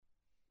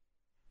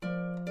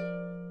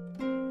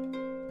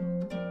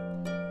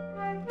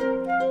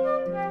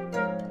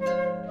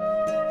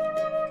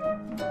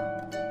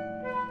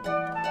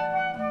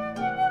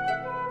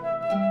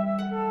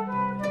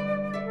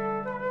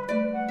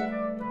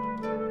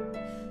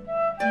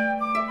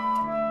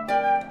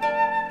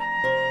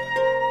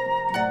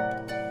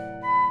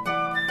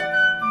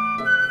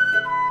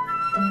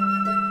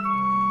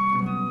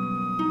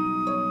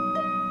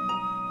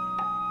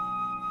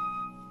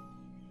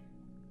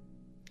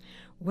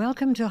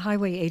Welcome to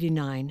Highway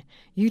 89,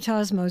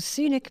 Utah's most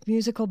scenic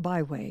musical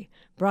byway,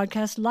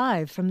 broadcast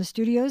live from the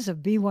studios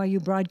of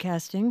BYU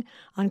Broadcasting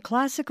on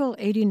Classical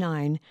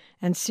 89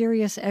 and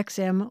Sirius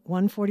XM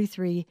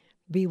 143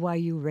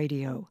 BYU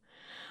Radio.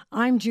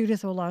 I'm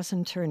Judith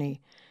Olason Turney,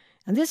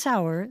 and this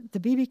hour, the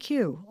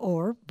BBQ,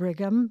 or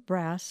Brigham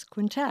Brass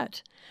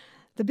Quintet.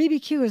 The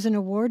BBQ is an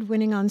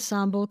award-winning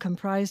ensemble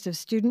comprised of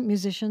student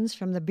musicians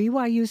from the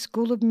BYU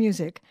School of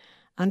Music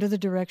under the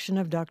direction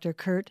of Dr.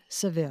 Kurt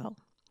Seville.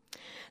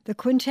 The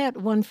quintet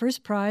won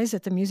first prize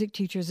at the Music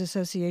Teachers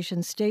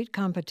Association state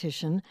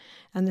competition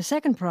and the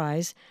second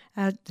prize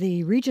at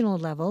the regional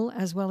level,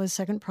 as well as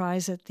second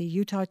prize at the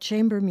Utah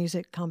Chamber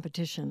Music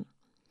competition.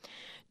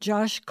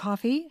 Josh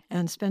Coffey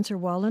and Spencer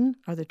Wallen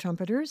are the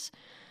trumpeters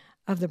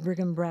of the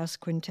Brigham Brass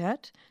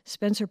Quintet.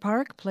 Spencer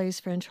Park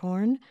plays French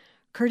horn.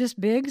 Curtis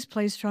Biggs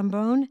plays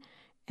trombone.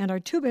 And our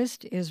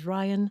tubist is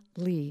Ryan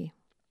Lee.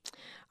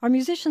 Our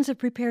musicians have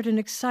prepared an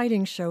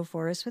exciting show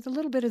for us with a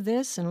little bit of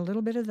this and a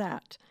little bit of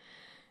that.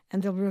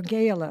 And they'll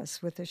regale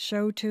us with a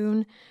show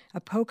tune, a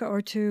polka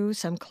or two,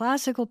 some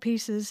classical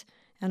pieces,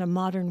 and a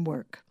modern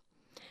work.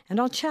 And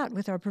I'll chat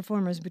with our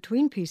performers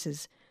between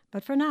pieces,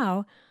 but for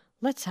now,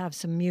 let's have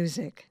some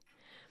music.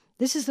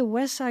 This is the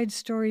West Side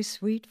Story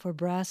Suite for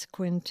Brass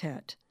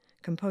Quintet.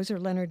 Composer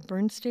Leonard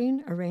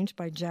Bernstein, arranged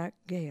by Jack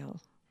Gale.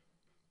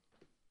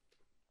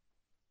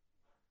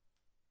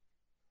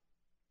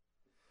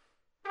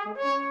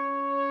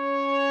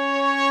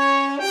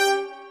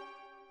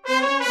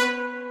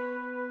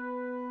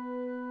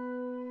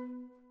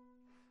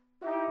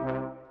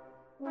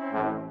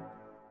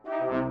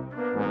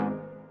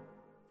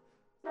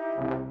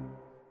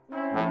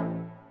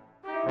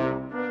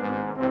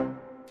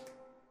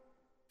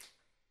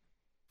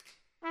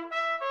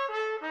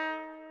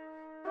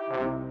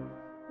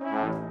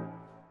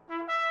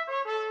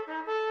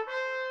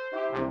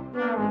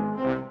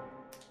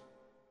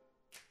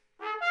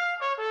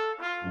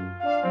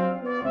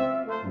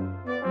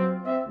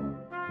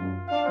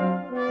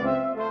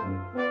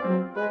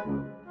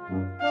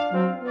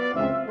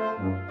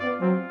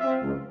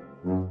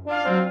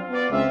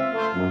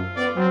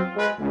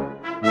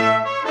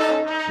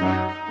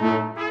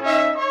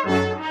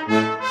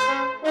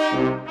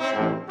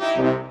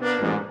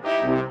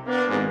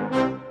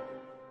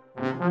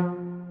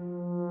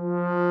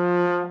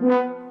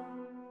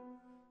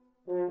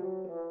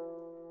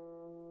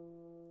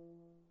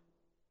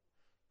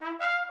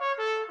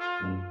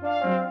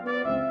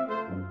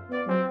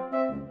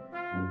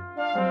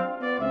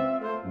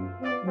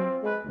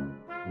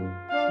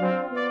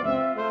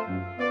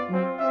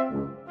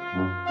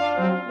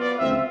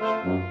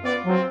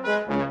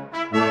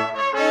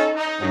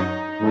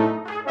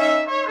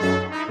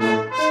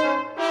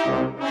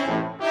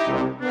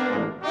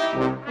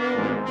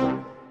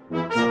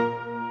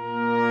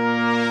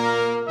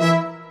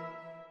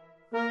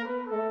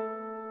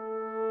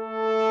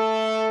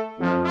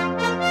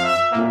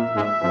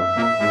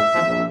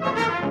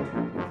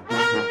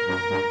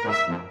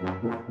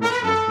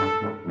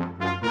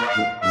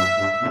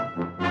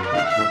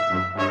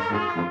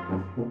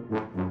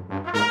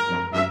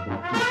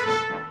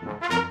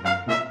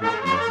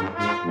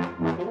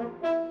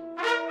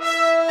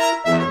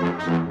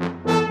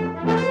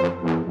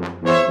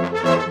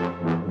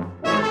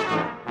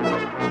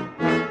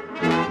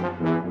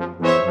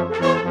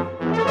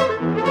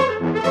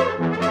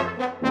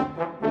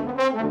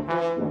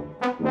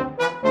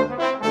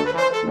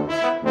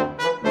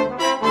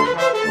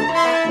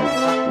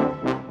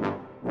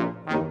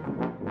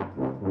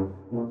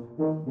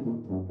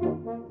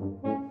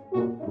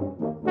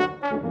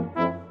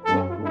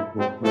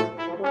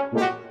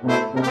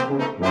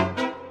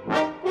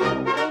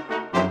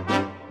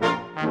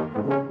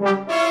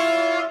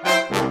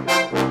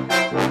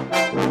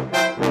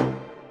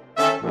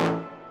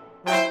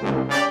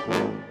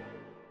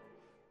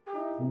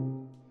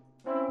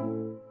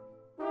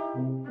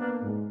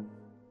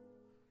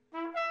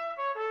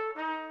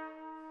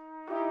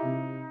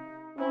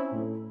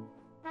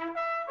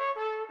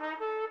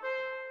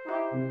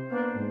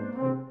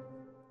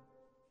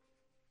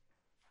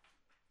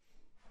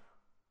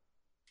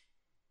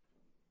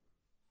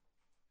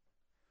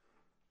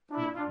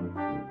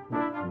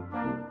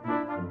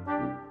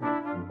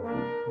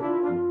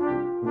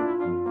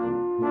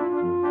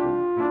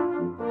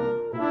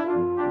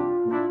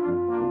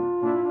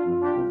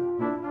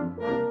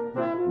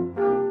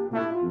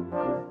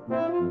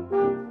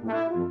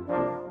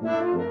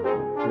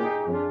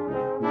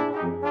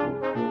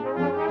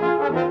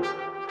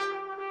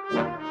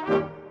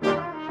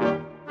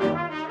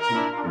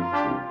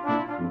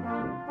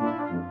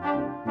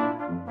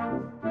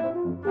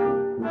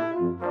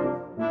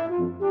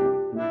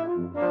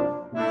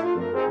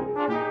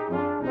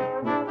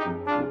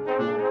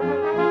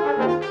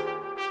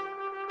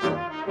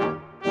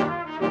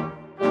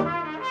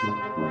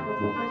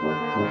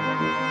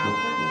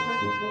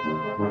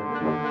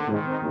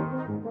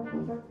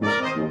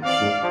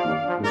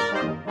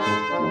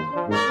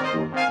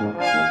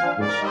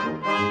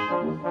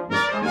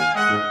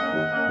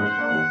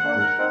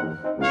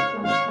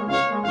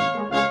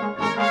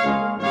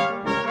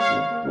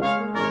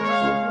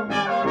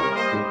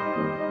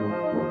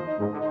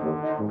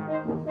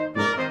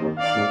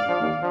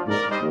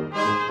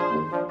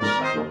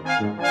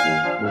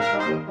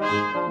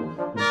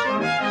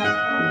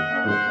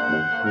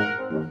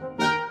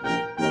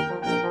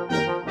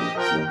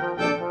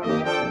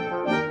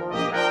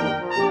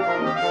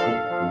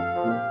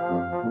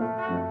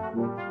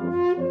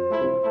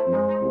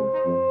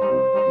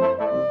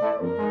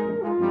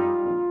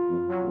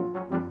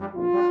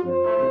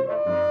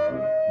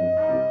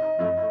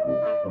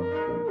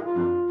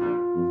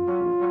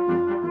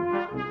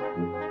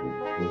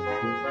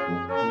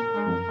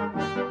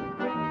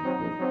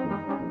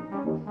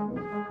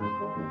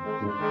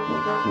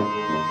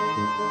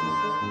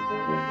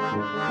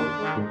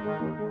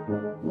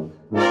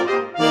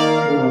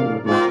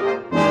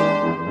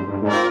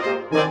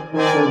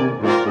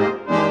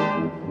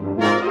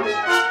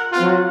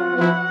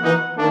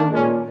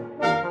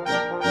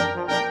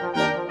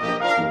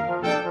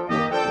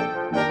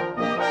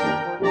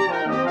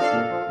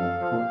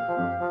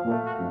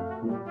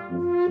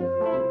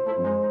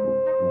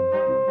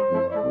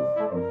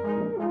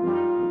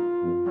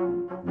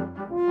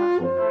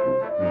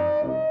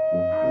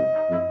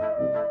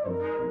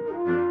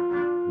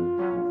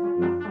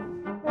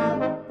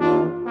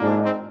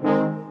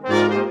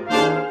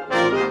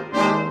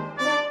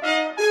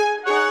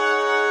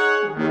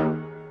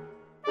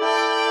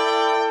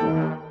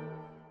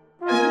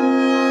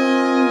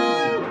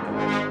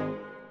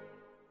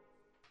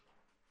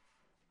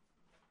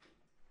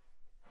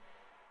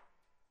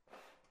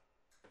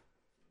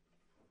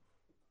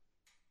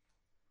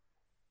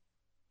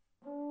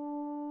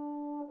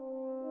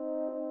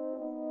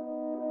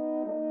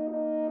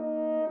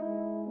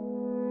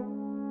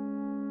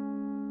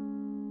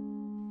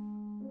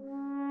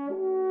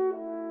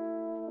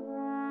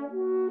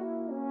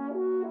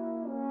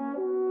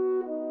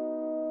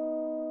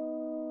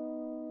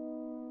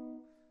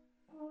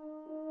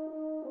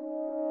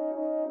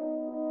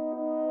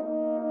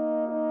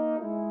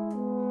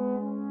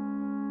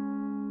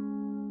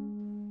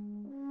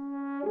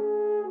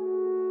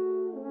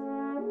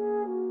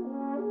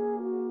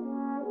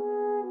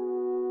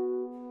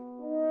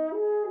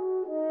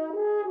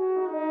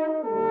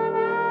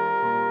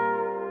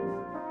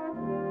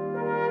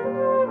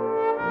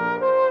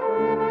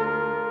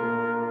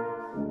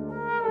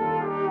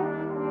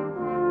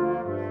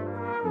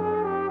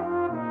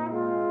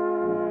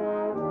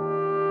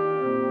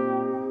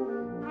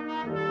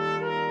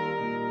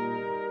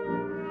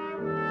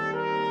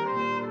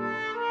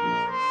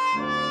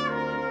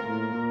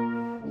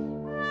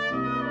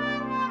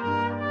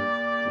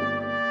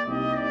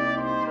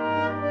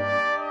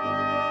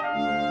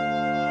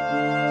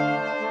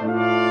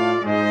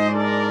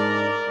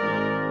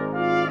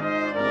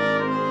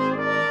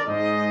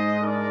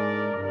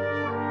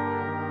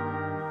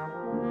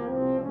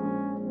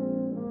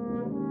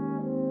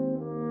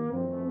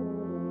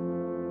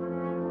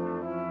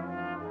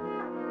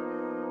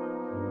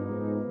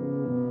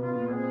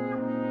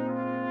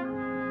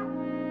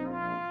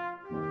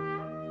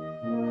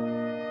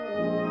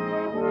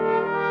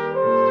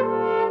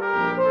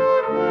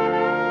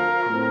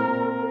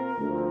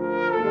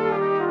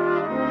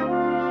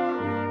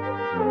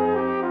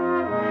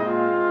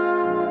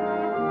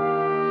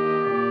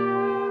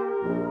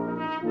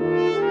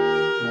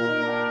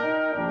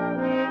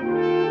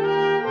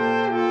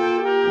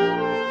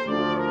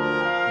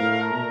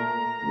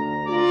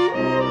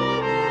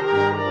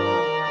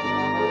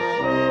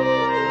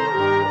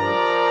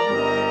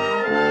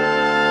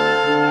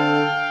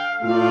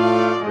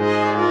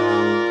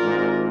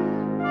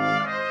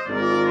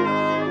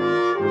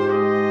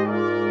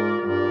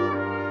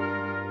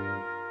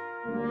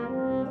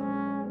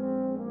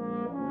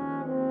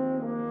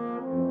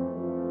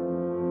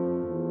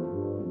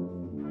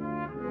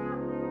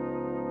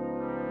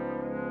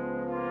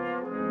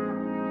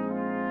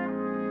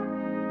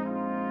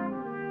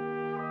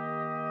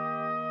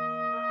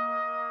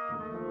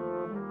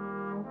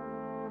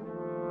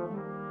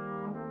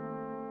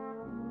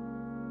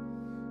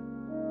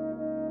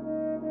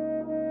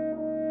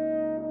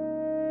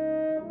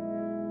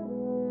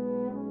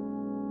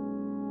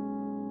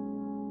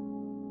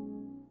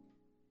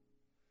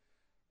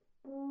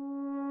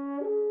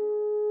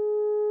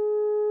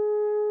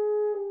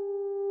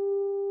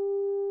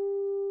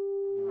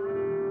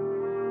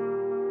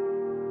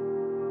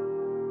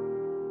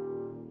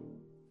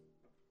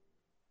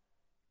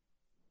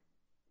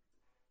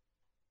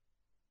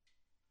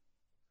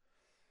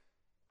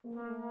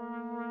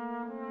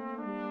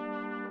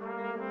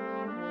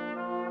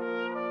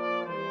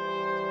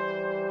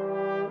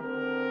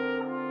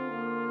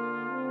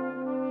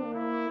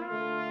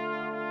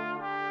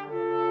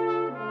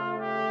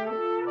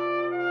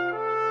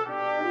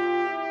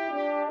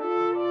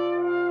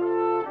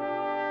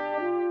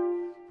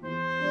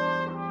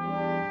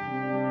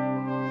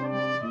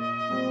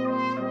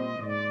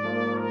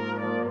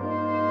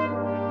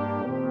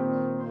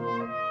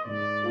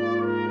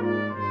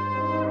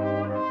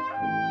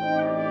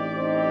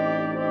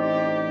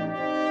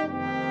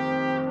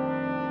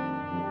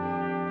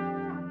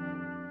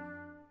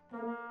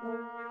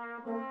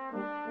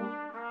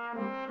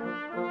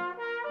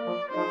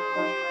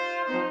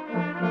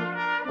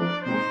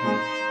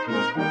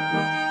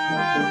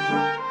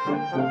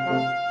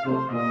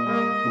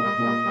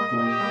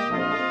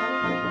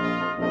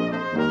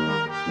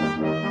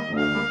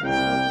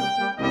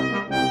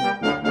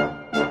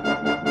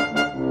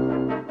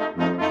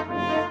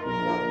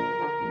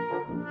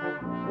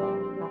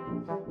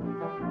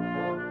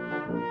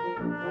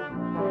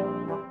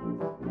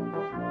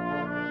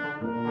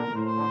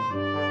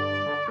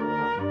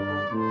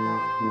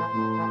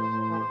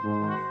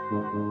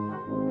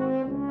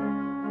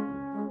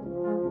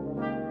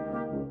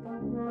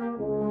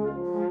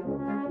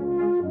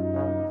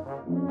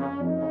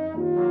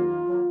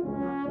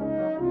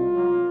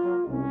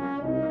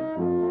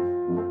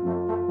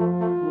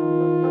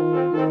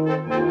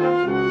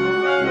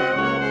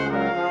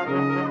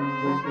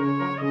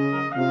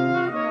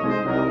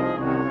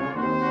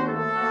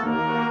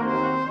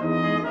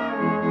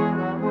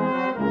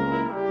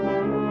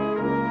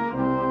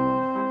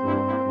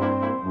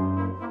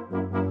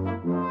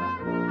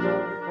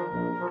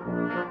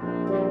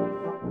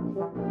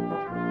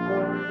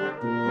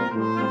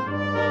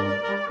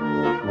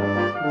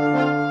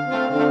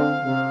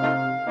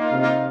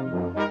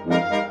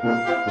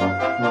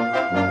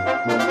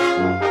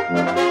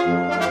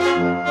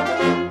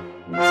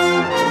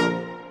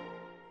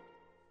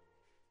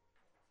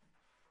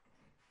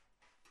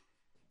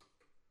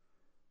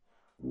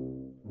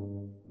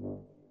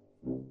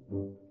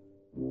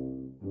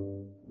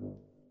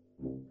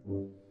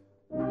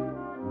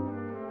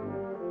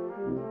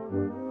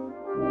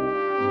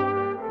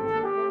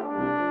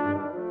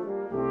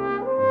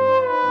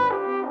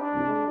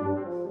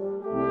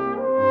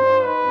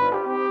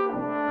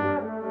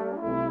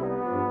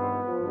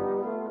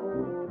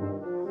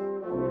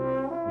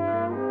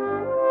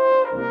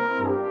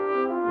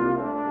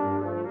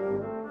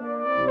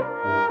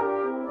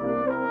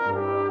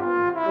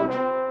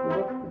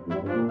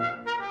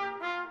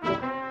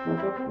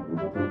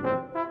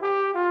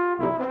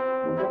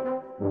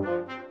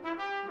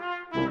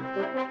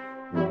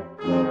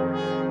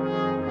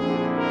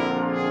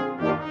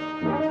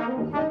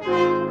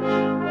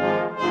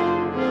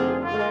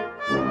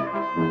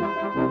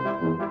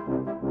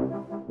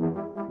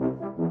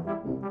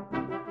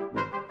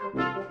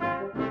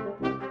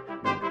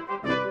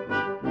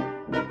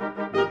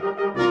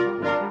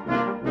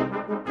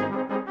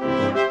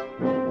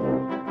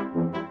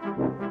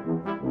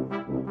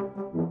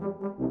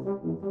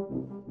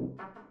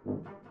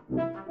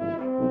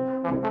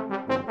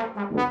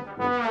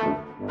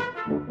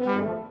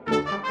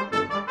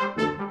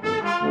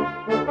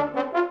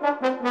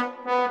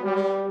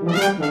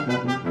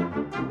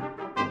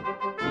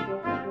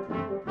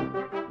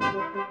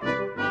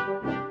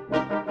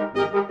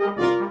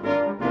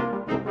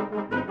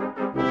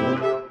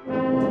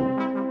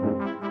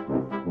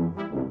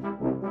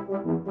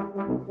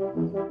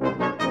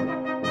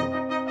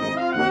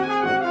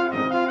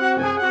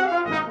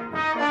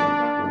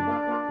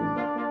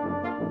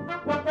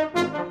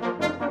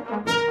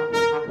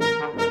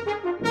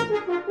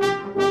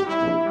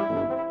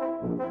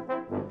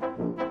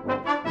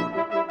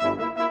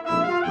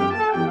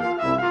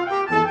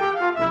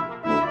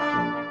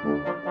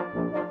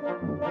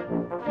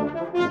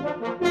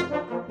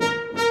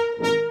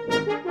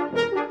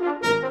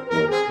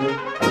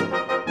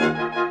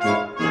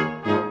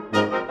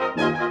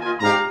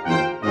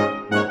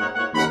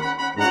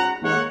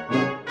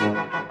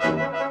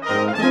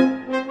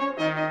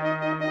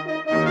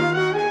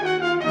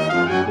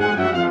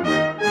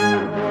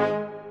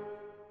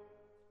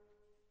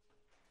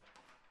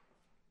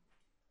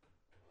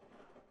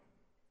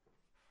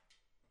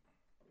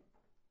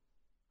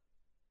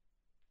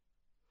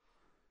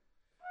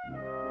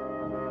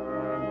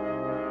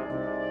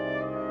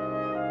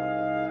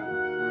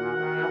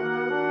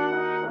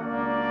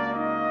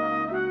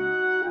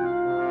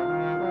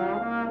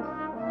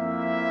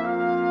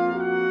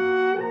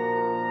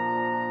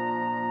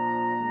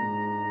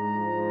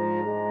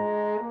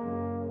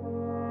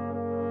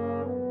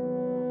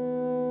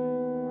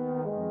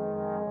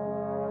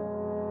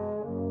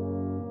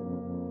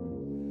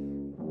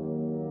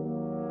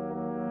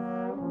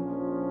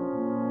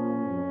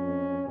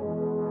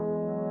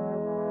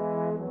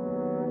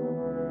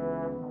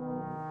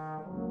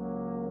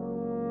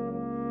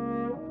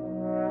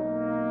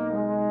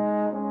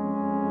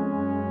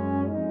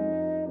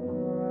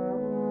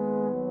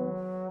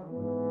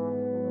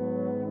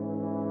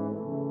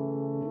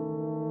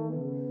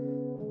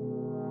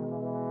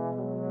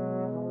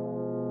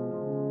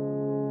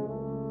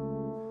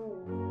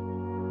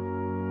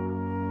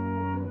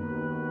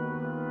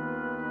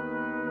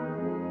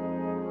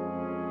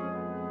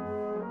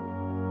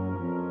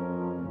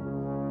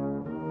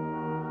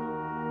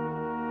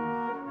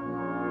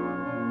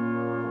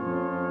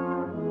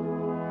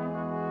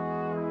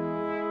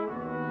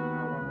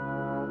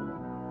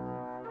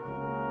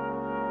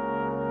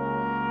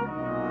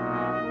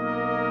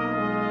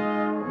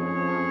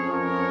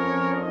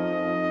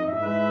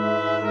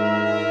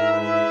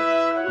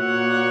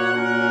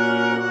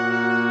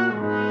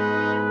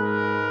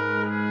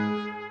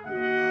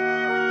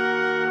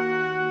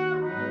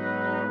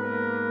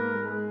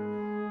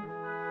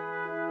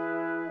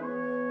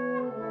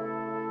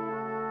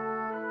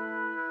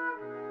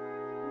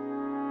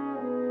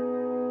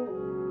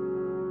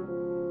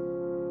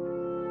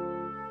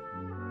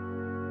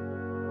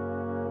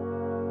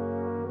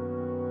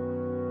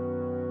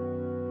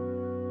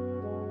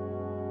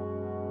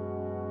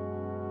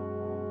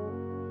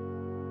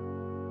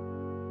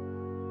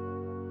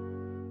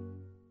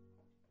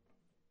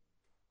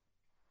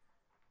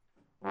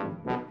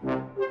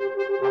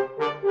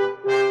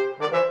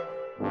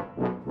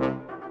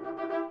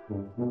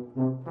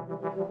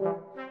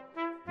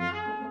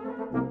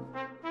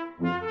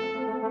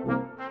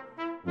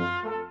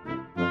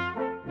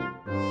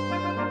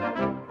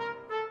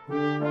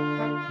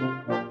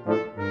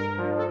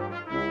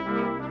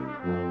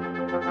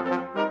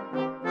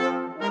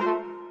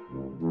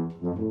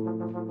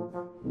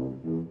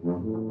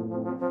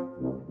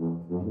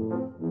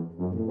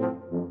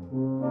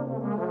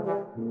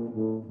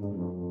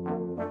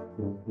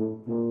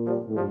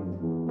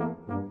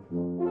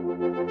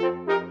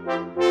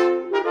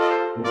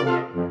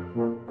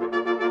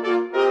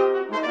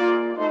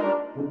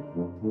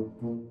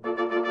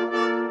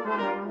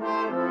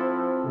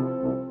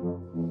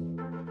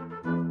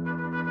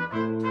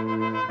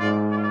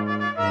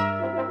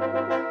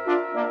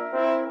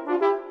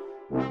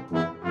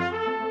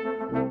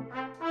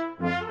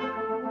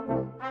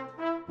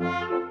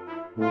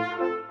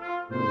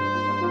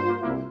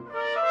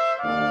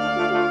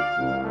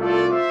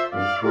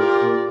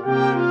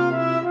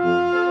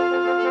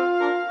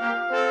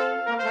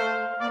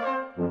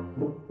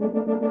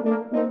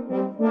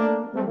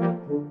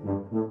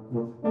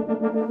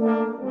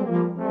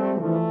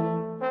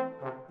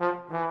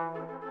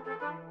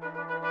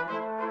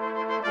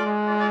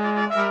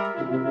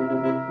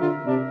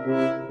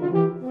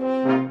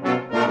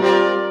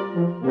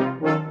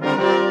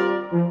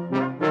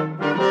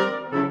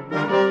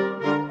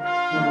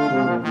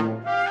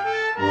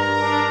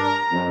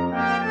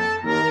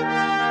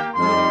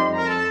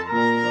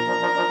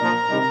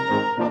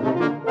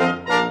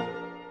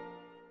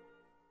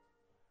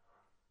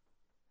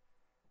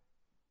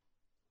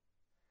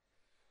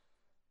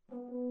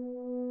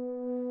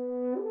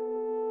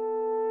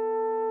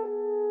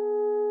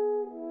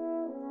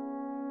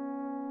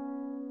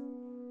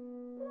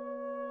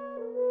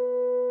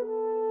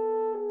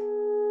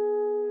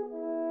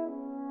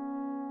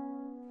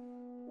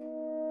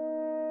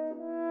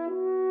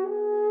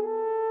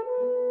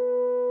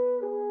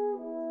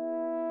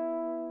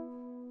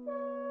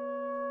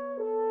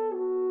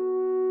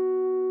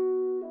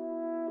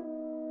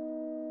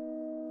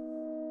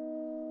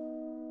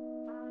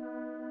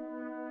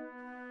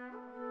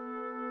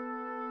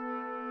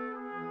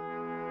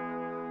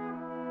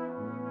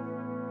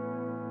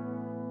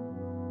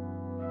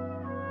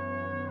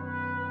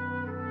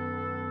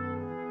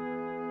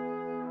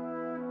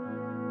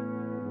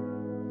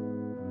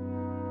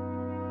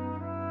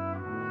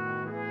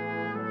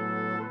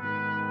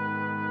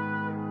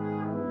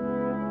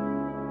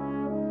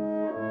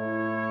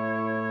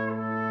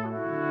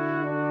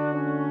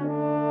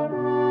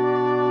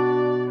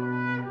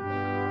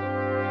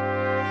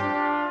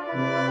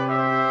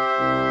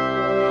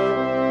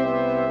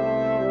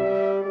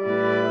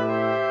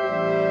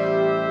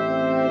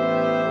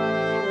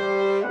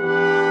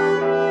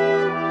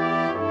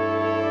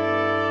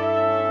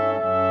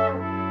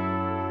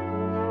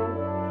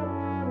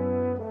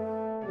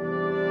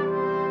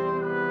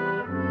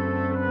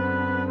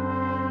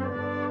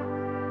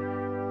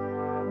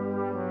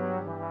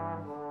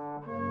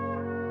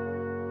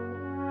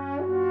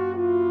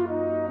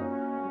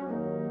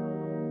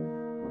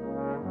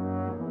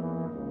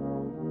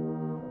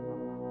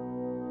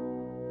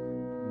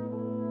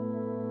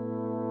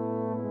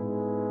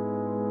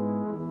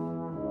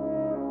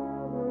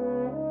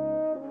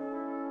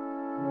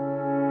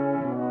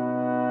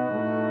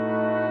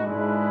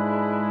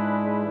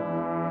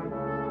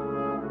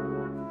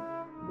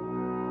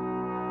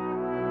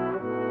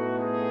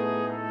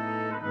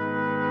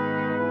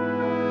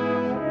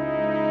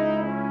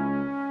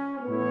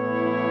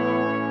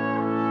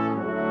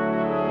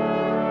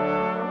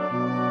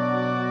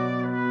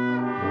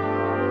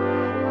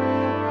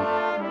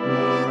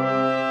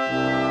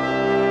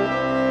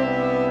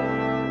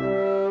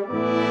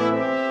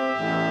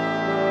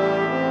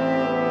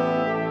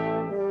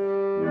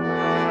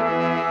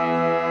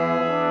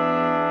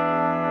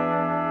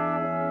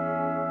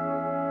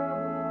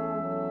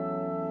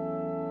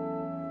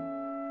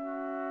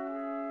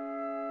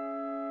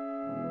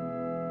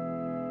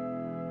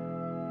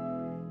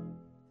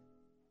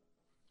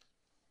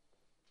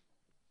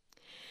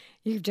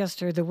 You've just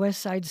heard the West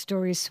Side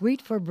Story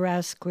Suite for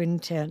Brass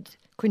Quintet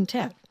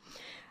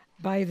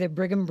by the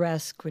Brigham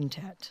Brass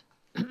Quintet.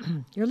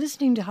 You're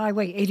listening to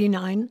Highway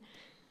 89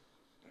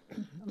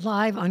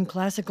 live on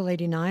Classical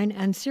 89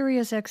 and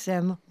Sirius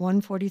XM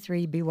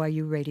 143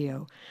 BYU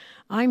Radio.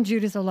 I'm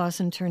Judith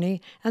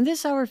Olausen-Turney, and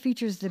this hour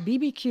features the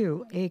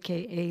BBQ,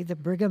 a.k.a. the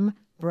Brigham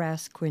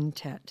Brass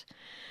Quintet.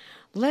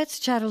 Let's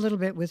chat a little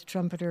bit with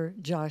trumpeter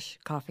Josh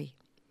Coffey.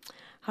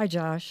 Hi,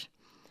 Josh.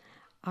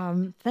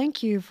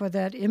 Thank you for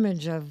that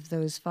image of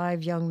those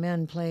 5 young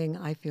men playing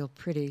I Feel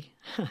Pretty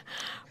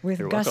with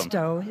You're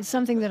gusto. welcome. It's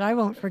something that I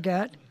won't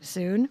forget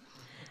soon,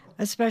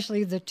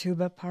 especially the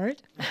tuba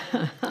part.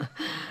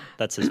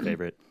 That's his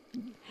favorite.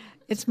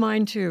 It's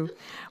mine too.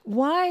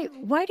 Why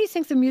do you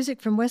think the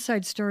music from West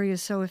Side Story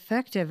is so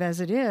effective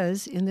as it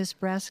is in this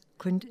brass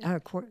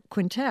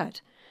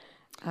quintet?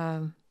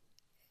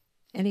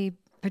 Any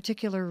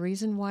particular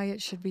reason why it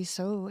should be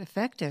so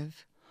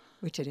effective,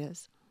 which it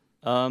is?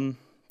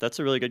 That's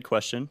a really good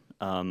question.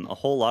 A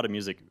whole lot of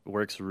music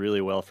works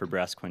really well for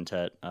brass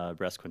quintet.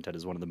 Brass quintet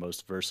is one of the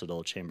most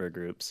versatile chamber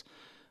groups.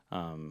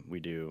 We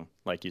do,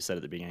 like you said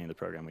at the beginning of the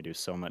program, we do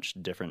so much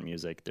different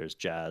music. There's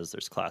jazz,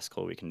 there's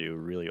classical. We can do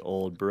really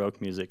old Baroque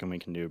music, and we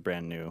can do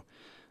brand new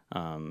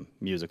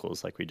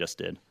musicals like we just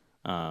did.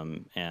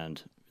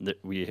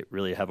 We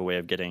really have a way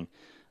of getting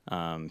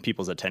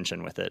people's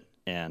attention with it.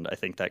 And I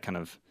think that kind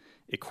of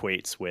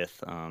equates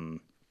with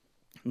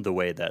the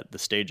way that the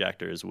stage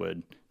actors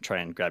would try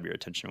and grab your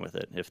attention with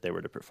it if they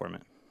were to perform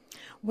it.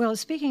 Well,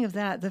 speaking of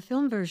that, the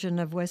film version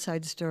of West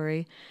Side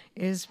Story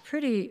is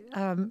pretty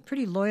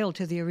loyal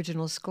to the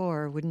original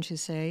score, wouldn't you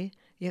say?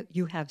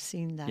 You have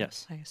seen that,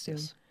 Yes. I assume.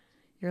 Yes.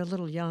 You're a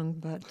little young,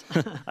 but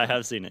I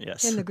have seen it,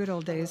 yes. in the good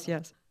old days,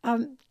 yes.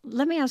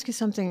 Let me ask you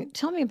something.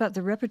 Tell me about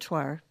the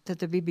repertoire that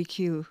the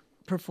BBQ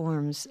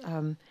performs.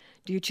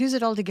 Do you choose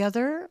it all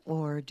together,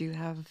 or do you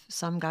have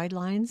some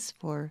guidelines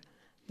for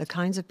the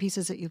kinds of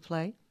pieces that you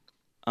play?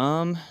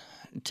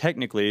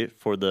 Technically,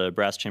 for the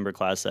brass chamber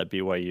class at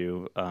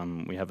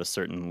BYU, we have a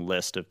certain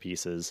list of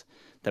pieces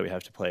that we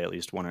have to play at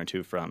least one or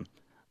two from.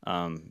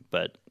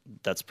 But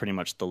that's pretty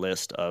much the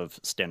list of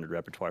standard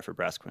repertoire for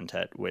brass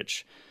quintet,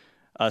 which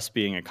us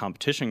being a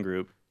competition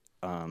group,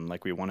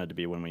 like we wanted to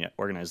be when we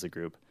organized the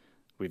group,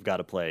 we've got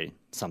to play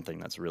something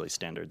that's really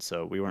standard.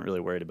 So we weren't really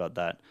worried about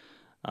that.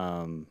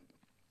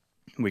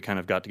 We kind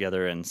of got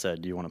together and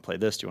said, do you want to play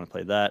this? Do you want to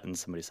play that? And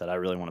somebody said, I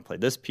really want to play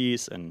this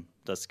piece. And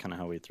that's kind of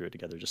how we threw it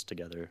together, just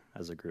together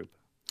as a group.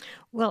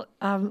 Well,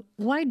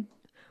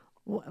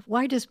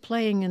 why does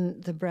playing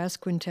in the brass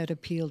quintet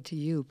appeal to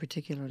you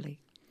particularly?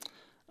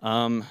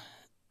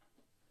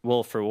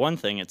 Well, for one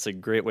thing, it's a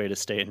great way to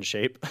stay in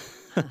shape.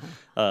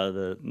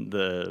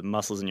 The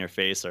muscles in your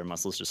face are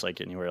muscles just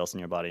like anywhere else in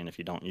your body, and if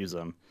you don't use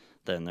them,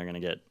 then they're going to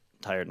get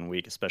tired and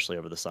weak, especially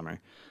over the summer.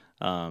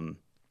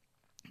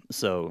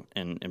 So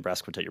in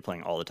brass quintet, you're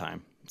playing all the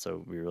time.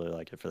 So we really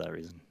like it for that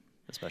reason,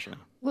 especially.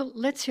 Well,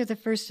 let's hear the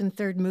first and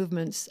third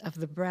movements of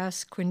the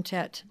Brass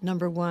Quintet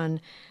Number 1,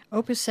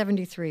 Opus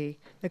 73.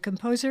 The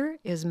composer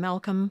is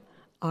Malcolm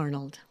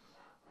Arnold.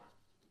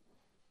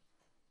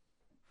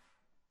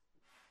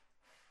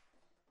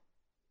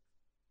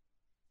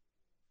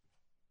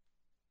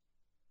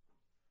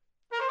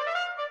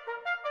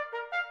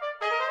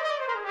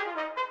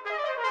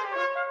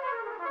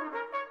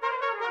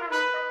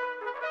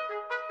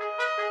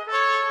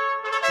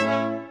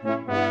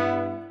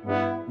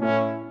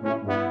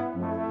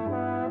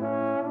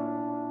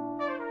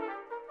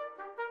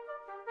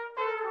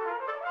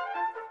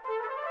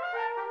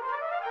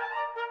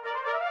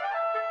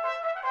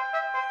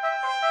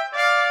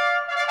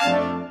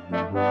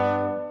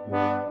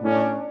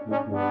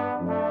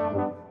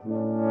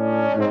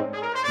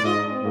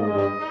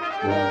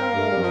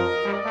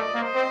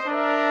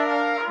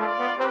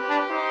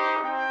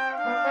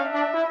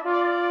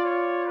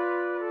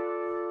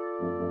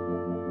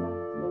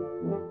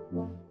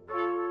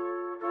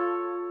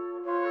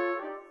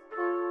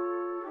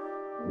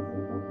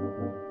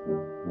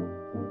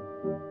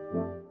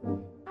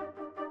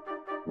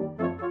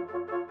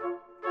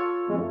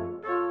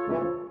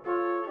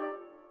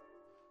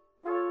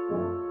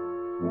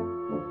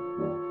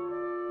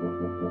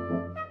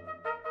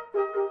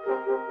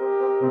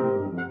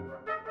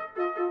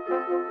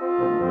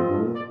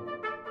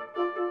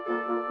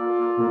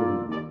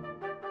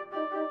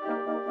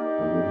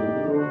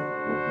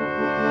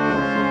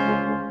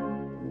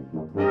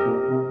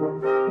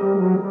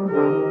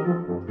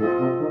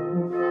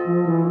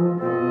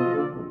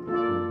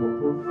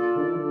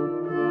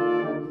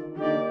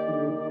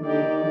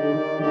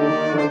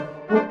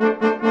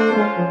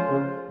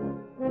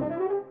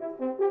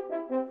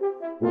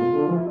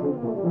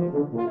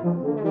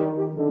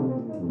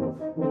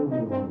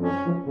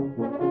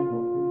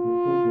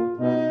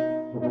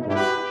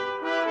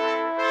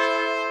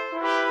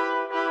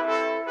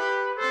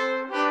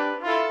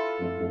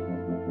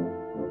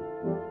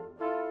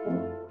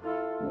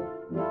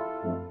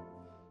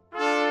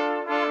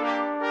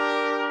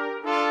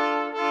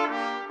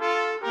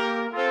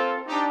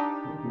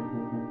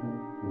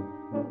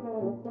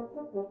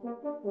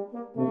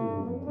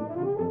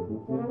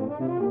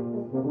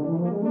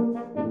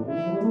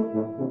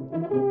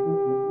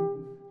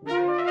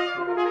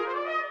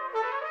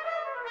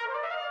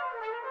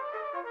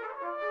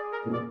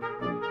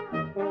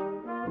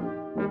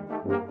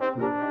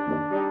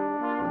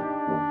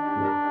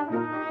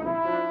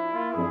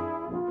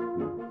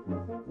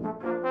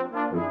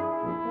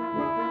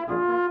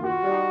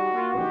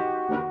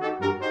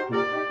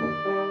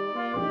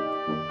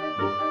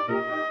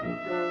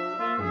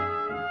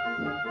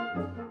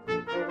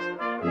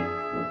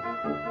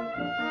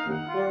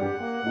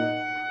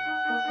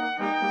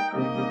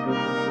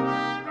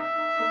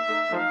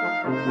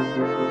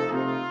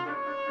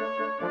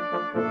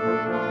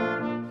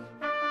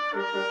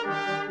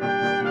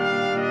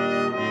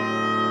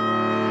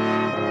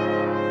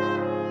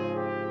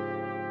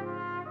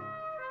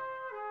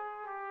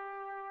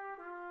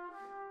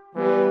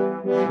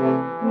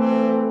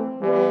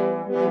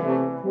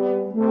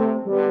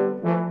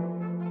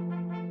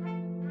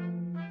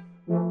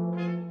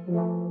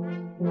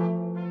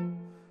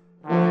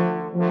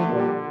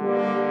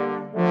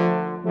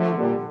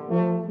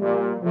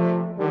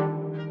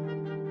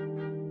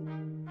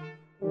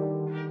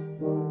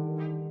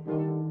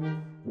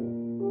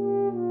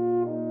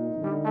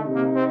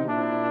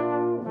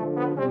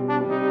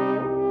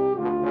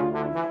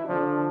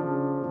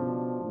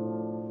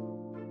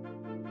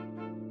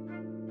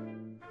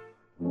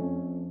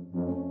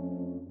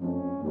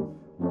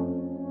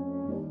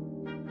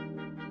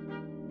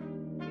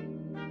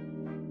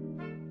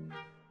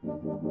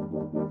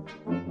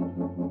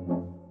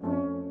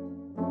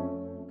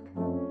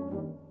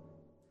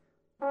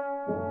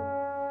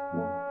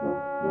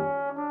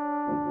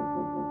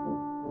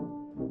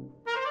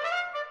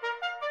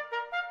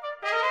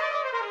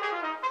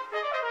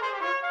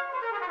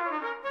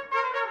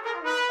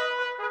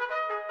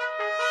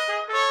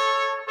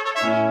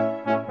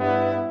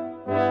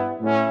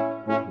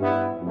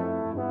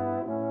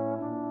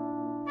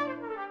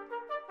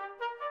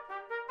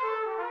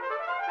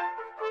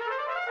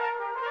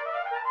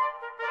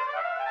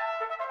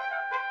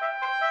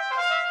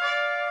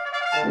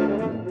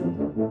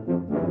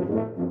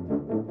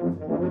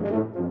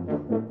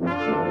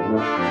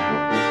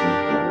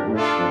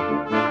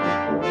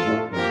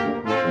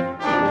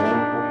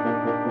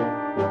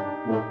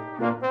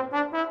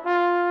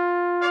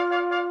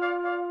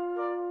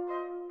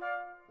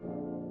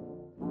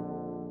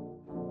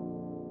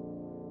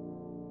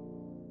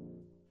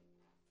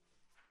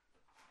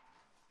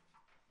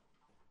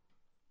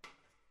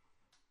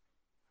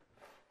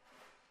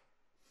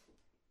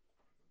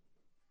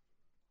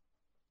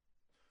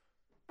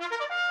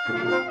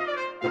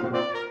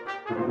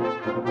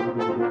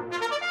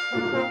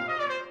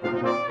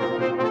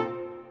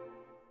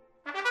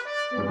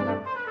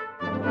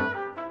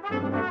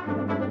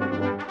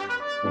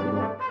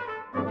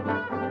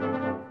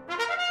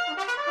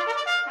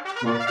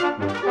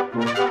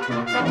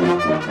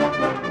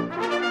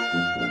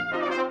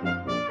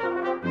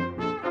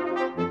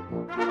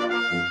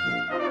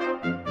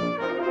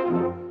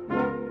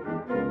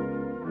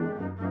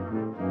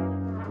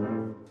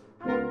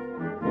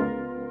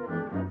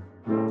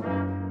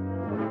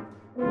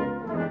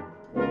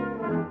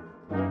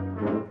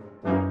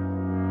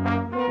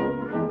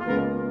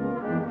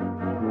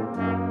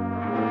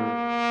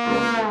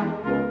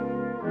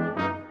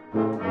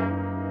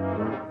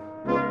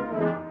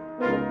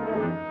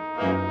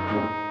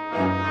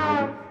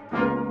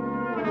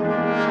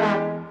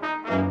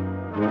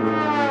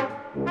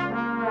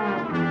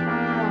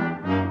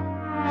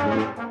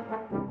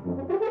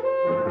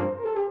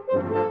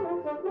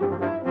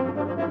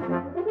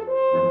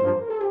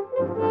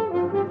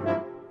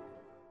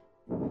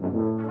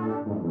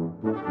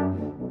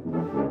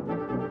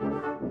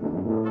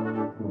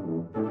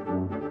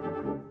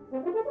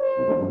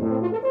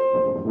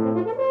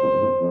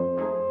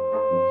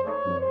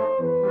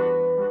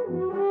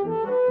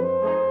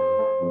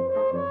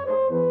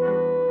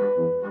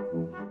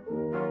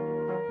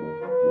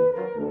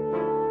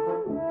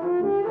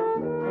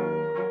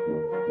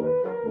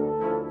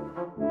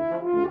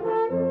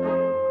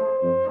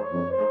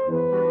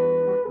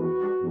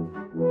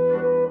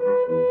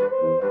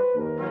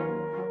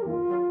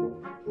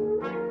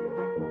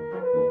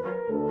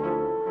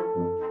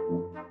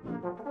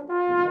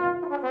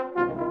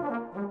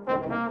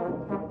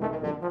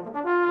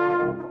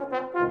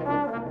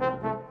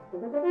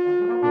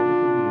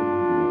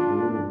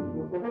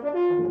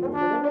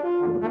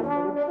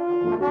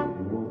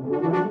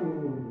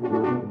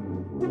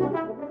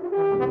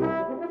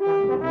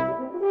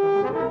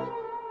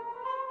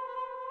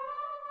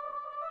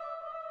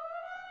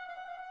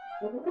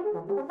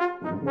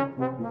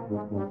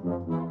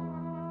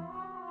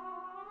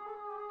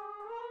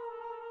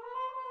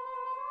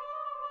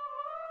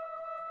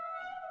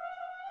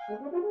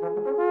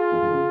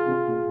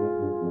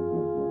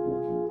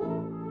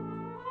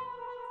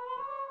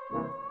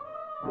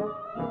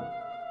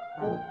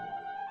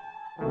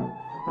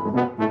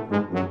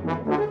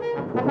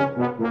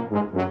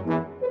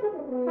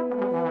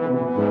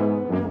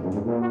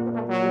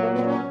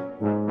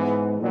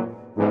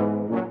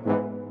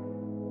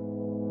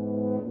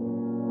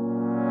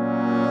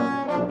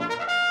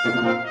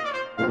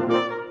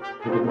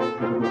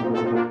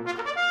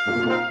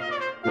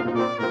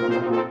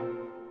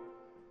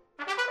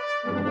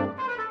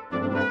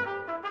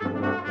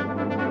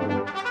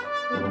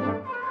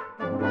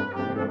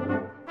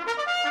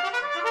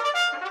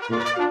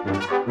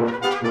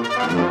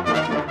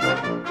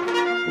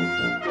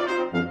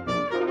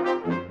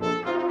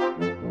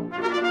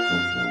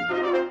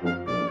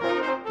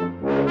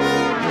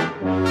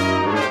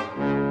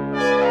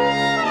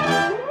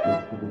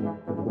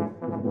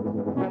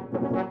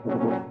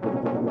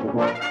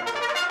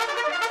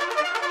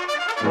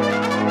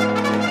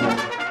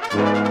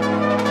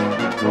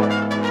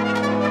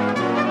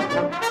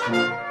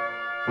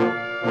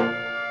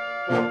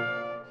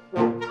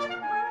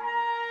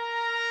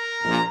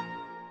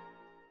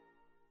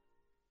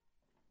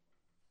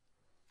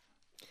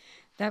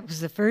 That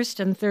was the first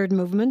and third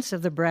movements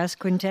of the Brass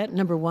Quintet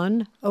No.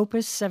 1,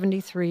 Opus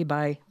 73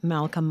 by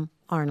Malcolm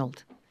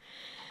Arnold.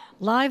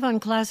 Live on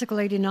Classical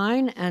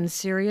 89 and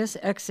Sirius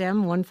XM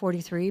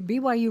 143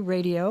 BYU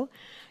Radio,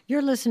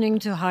 you're listening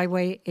to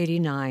Highway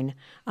 89.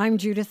 I'm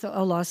Judith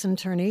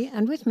O'Lawson-Turney,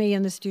 and with me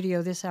in the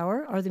studio this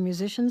hour are the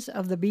musicians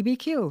of the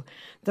BBQ,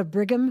 the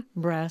Brigham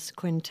Brass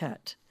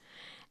Quintet,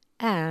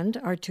 and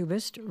our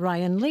tubist,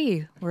 Ryan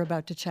Lee, we're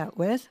about to chat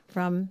with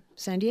from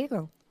San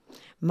Diego,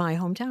 my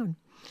hometown.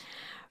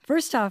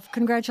 First off,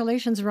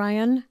 congratulations,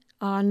 Ryan,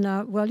 on,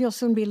 you'll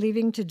soon be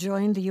leaving to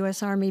join the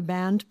U.S. Army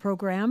Band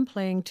program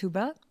playing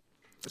tuba.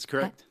 That's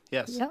correct,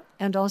 yes. Yeah,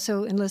 and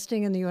also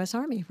enlisting in the U.S.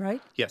 Army,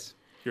 right? Yes,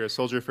 you're a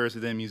soldier first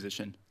and then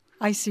musician.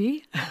 I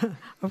see.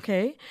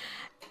 Okay.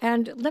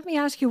 And let me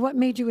ask you, what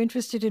made you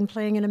interested in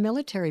playing in a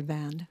military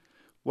band?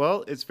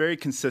 Well, it's very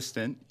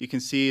consistent. You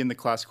can see in the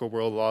classical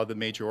world, a lot of the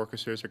major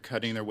orchestras are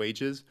cutting their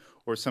wages,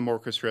 or some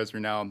orchestras are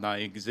now not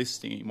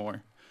existing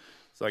anymore.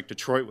 So like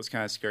Detroit was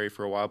kind of scary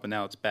for a while, but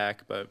now it's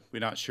back, but we're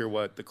not sure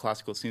what the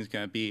classical scene is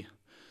going to be.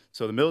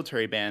 So the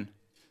military band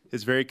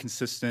is very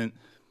consistent,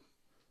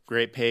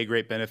 great pay,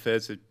 great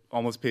benefits. It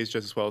almost pays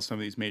just as well as some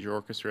of these major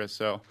orchestras,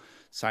 so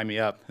sign me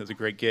up. It was a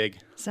great gig.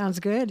 Sounds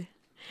good.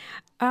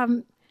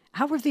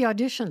 How were the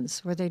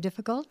auditions? Were they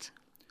difficult?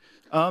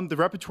 The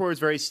repertoire is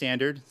very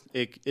standard.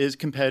 It is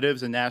competitive.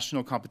 It's a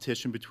national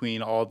competition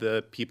between all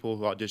the people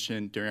who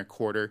auditioned during a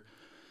quarter.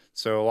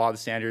 So a lot of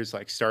the standards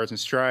like Stars and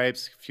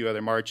Stripes, a few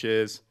other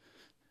marches,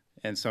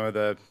 and some of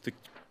the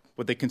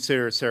what they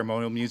consider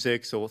ceremonial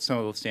music. So some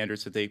of the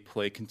standards that they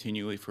play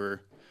continually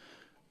for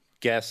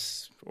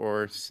guests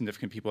or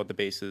significant people at the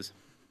bases.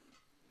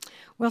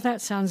 Well,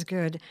 that sounds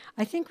good.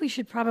 I think we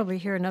should probably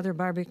hear another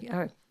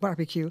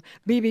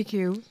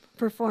BBQ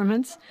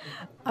performance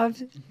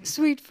of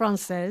Suite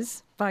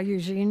Française by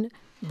Eugene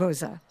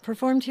Boza,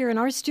 performed here in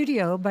our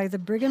studio by the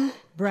Brigham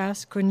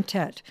Brass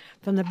Quintet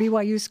from the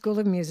BYU School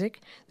of Music.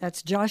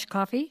 That's Josh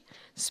Coffey,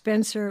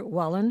 Spencer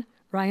Wallen,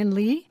 Ryan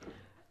Lee,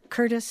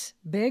 Curtis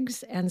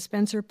Biggs, and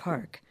Spencer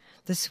Park.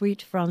 The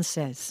Suite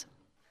Française.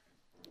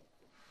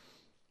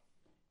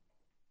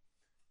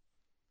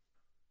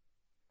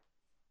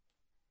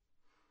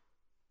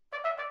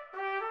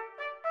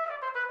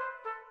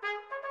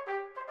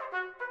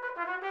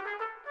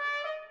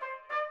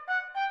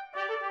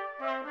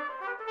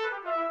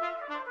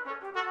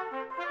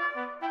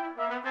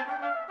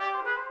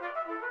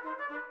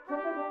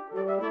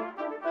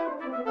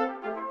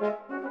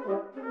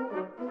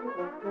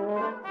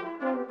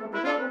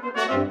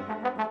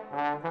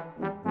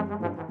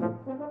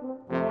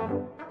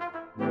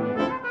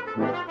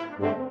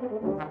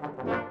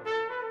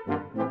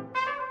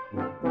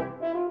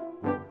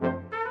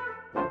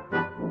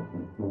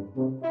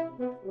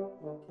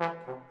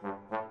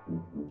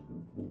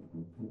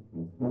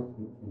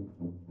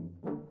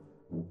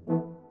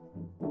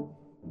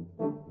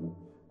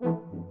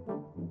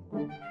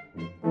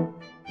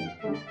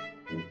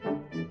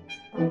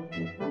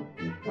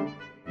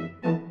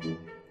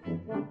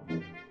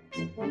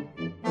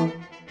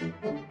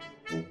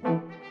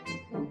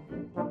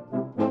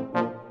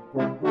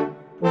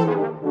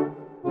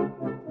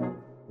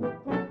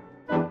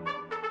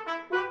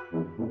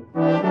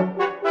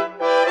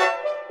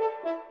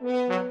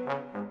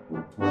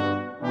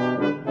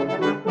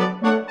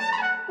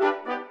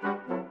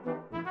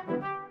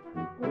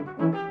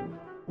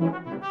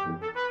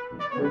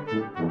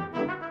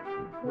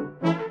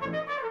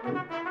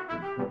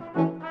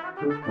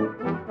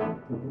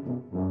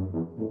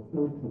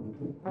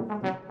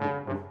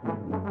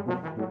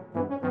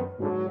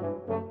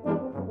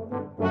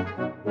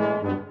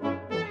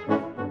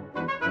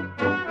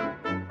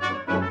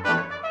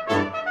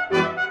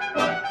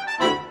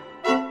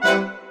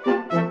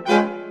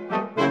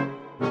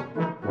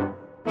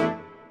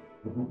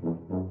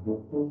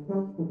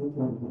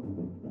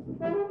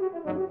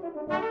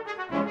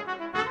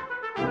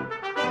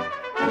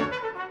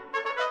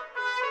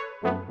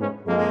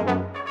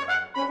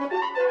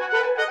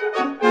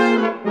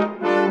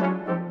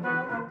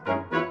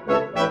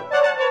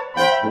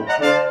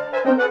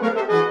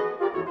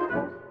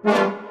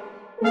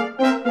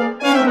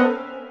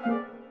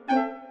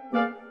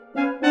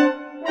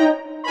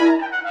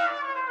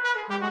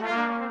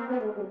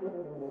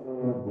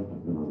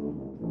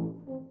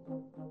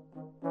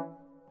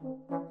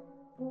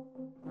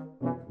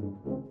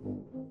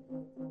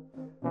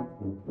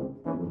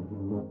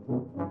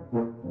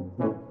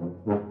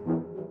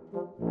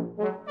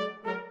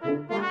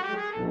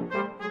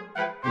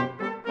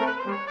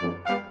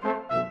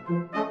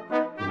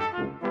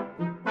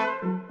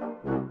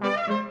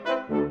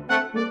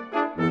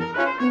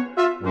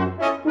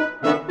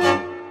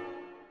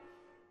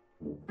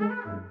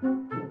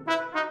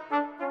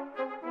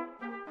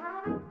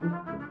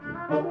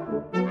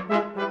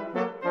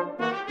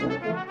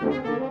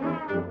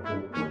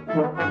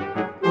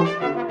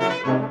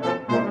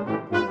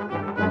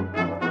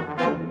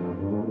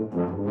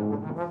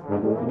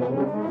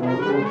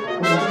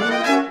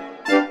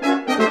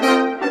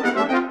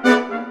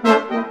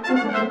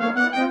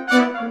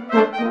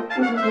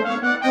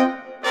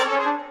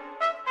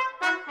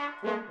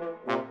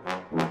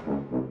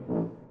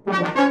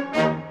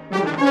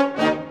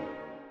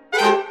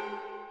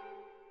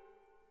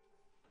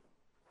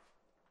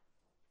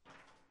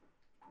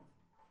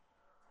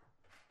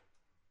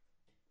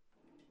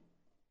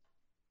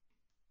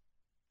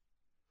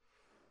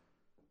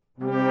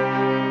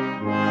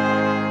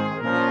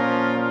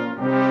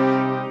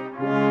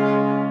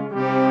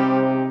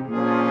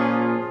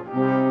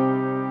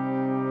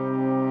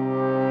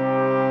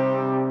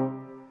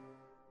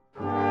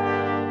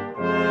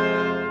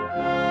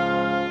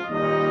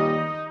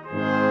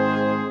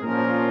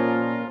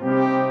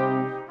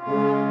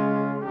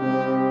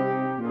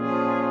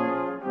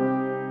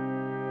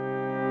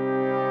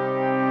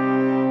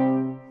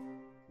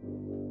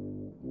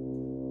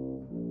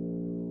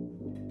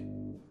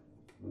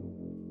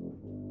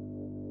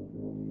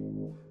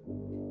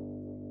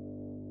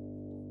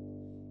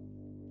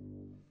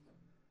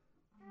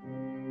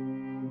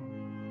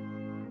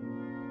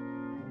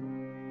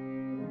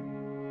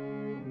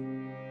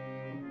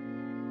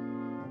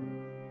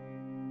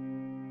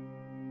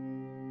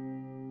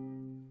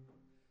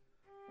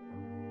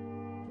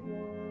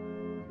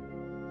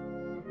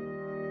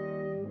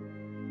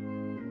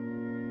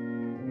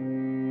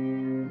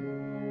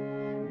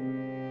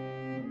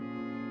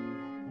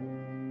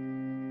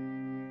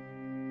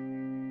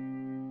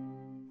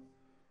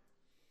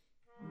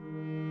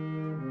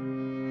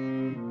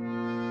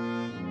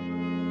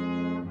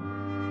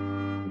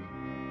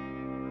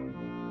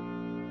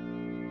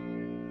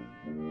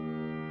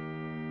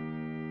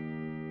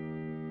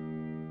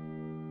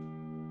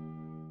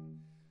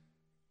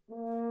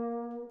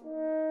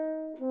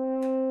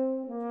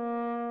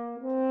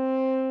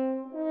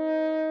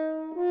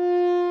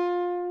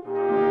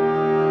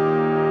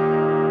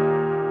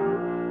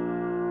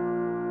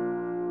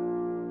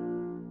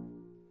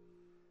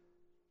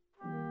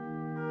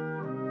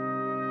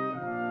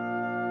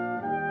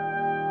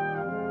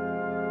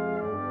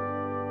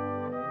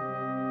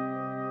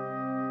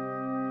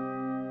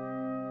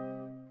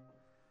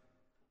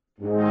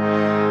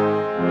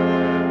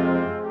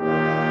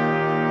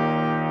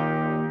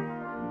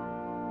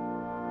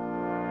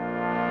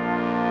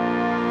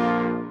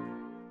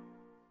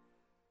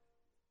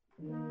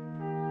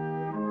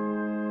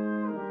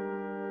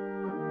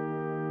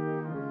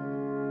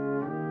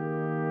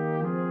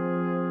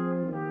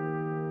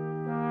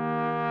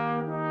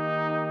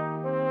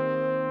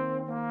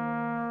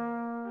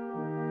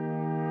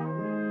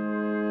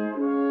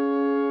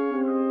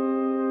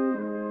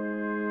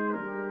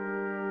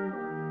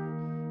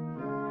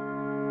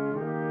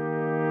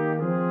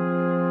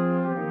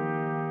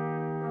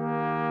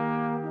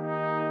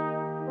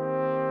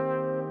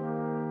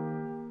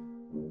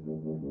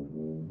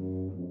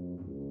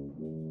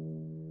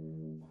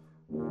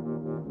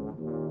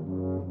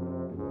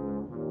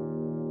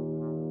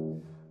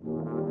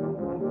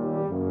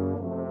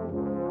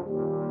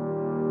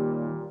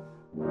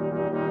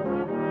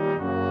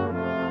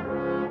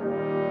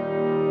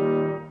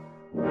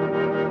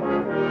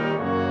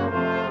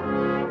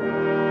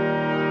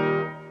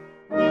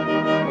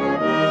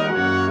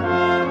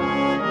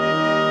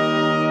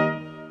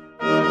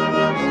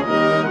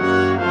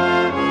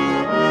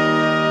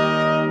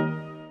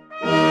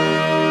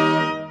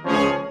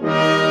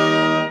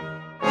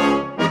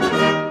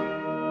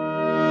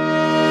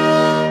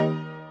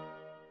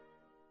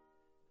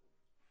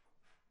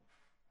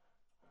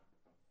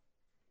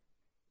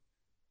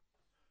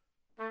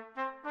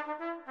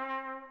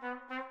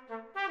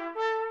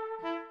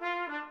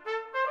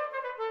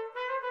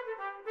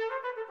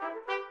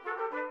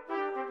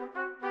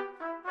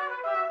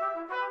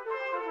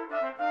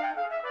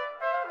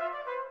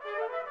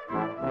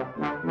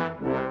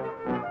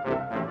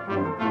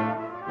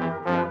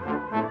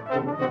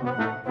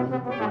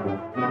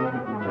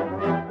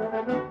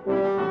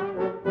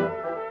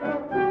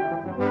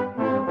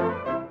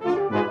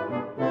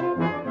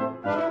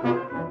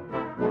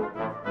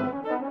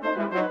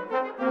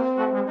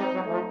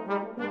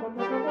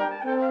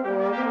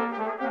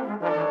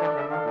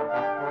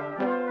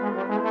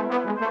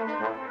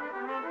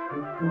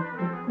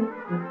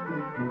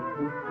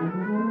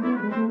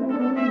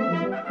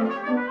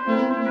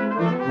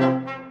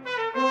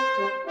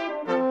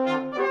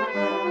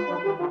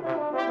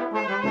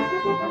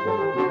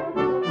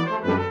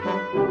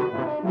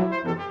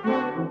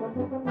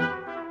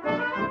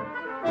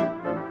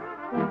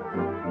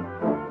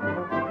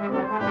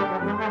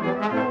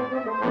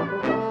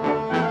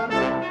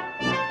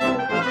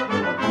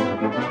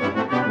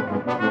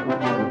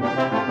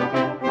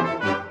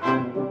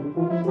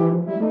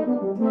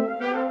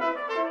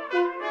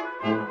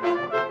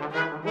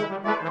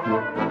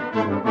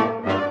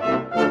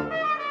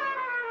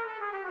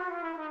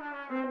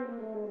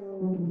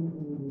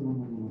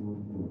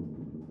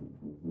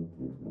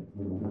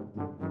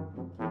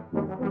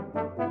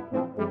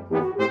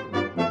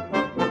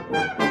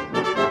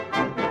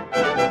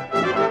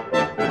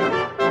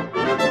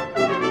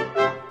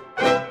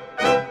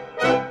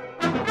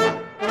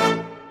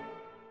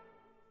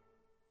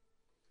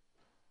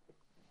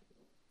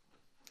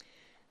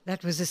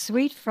 That was a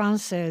Suite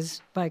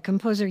Française by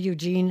composer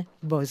Eugene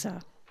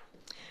Bozza,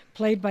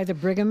 played by the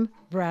Brigham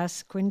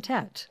Brass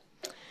Quintet.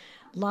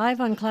 Live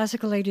on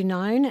Classical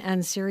 89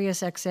 and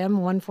Sirius XM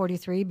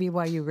 143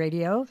 BYU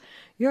Radio,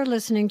 you're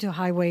listening to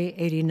Highway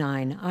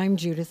 89. I'm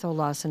Judith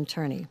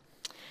Olausen-Turney.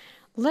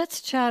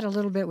 Let's chat a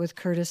little bit with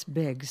Curtis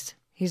Biggs.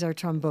 He's our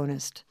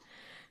trombonist.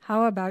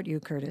 How about you,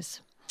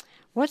 Curtis?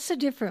 What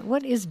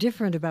is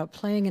different about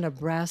playing in a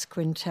brass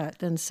quintet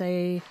than,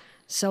 say,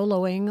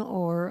 soloing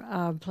or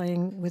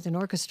playing with an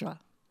orchestra?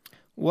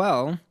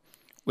 Well,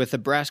 with a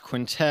brass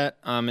quintet,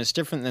 it's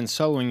different than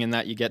soloing in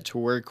that you get to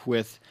work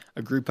with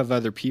a group of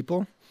other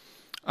people.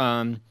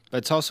 But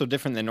it's also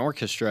different than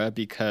orchestra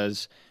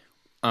because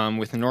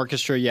with an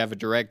orchestra, you have a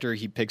director.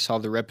 He picks all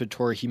the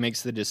repertoire. He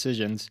makes the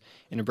decisions.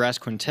 In a brass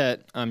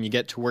quintet, you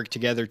get to work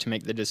together to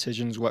make the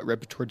decisions, what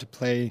repertoire to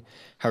play,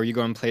 how are you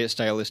going to play it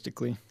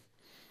stylistically.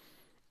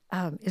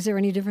 Is there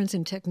any difference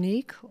in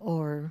technique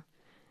or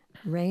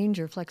range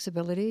or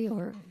flexibility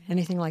or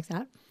anything like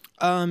that?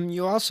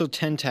 You also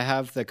tend to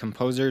have the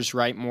composers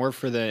write more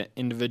for the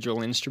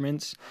individual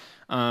instruments.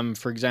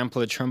 For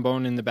example, a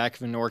trombone in the back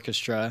of an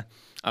orchestra,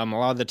 a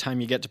lot of the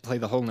time you get to play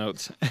the whole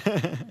notes.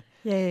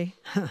 Yay.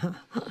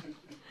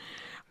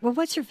 Well,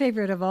 what's your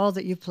favorite of all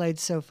that you've played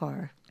so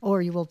far,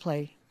 or you will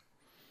play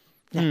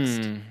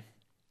next?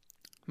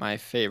 My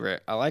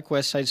favorite. I like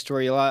West Side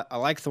Story a lot. I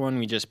like the one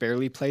we just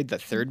barely played, the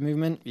third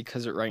movement,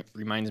 because it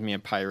reminds me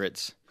of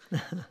pirates.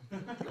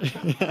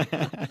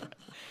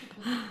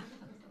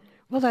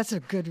 Well, that's a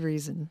good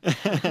reason.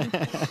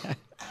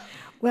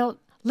 Well,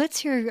 let's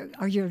hear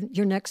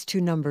your next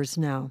two numbers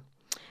now.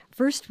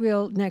 First,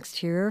 we'll next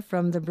hear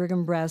from the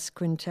Brigham Brass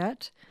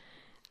Quintet,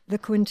 the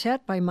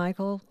Quintet by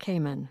Michael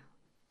Kamen.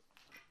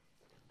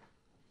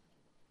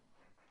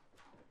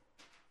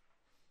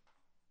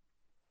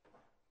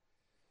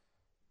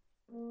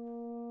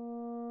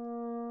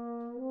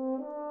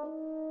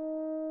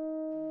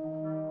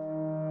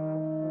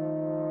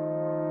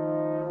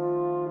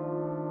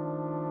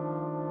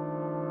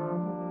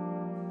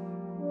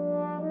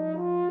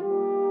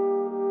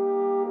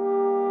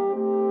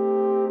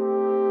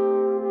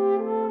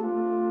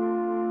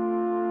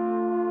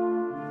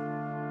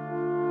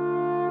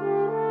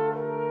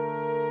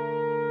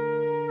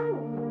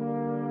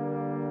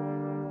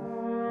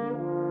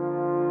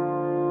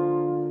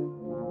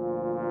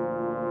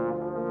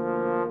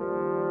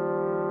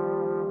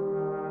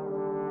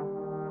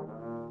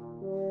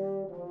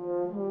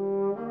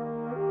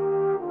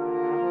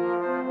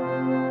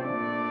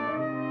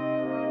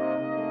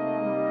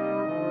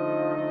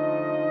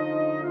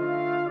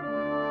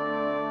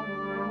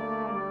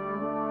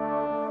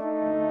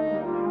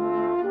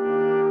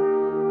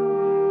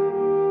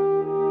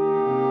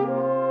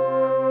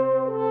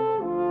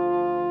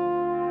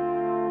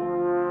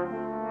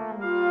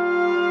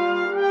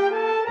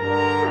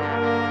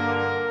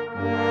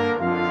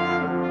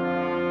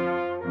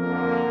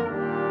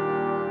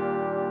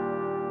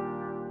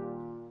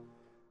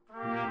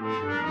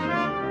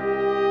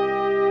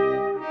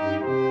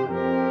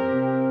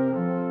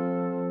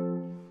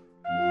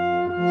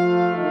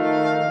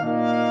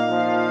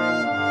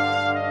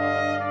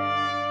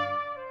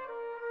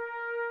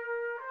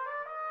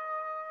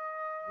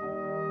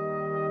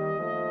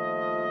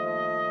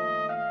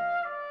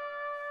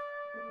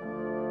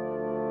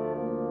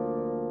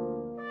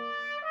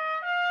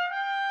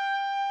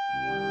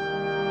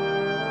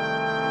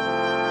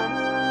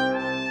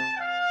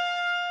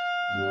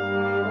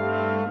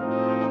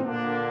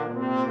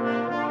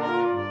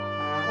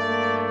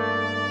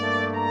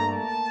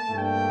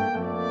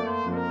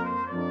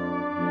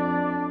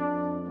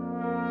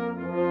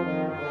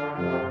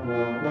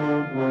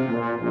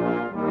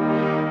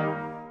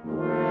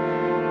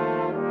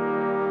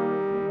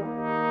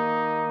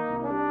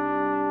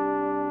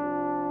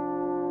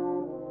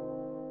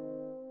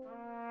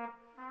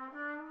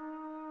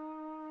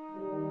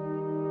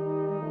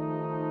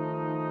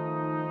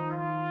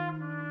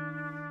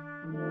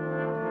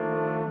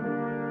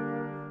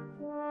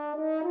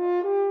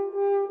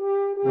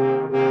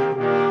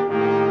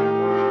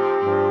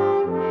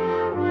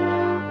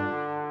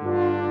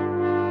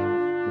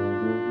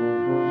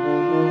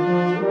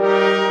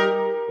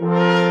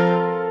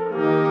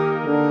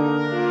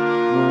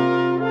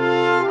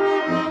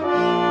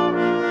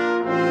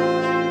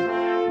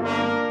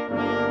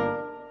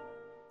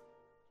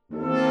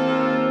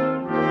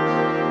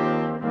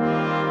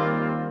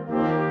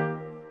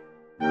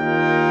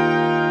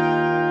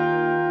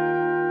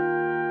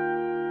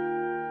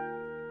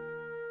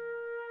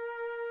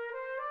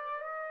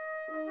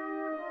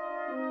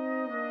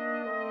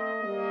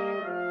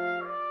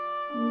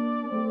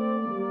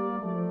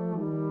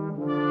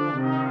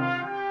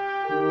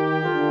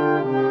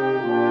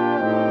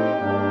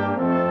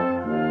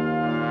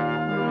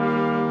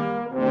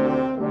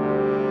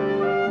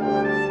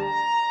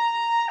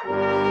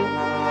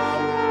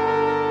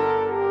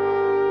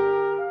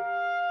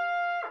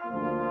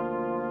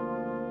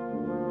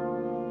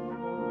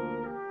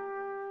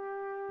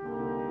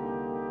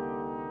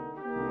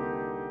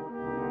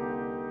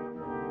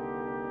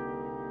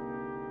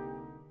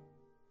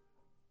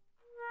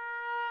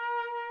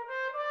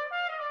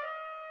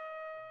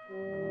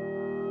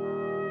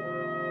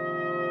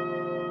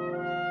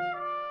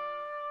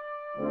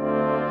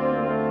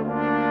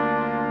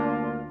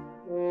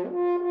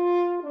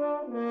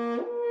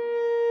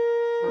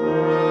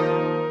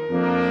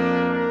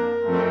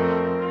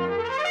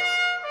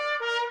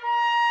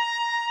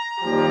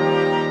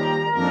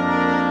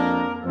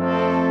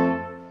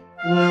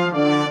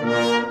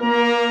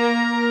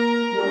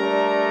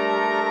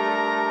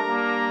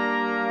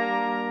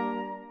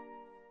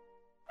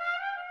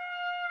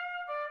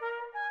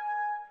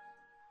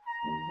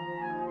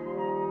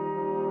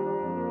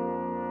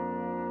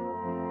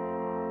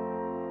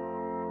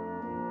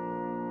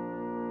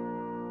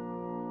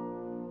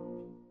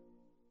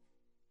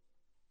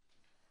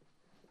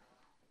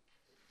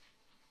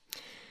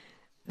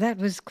 That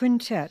was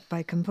Quintet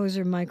by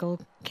composer Michael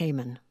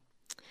Kamen.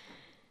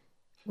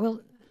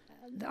 Well,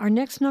 our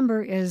next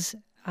number is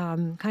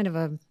kind of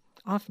a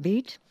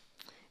offbeat,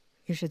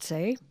 you should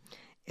say.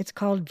 It's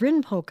called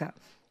Bryn Polka,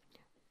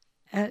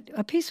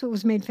 a piece that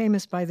was made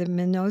famous by the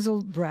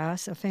Menozel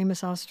Brass, a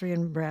famous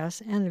Austrian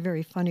brass and a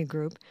very funny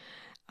group,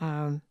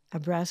 a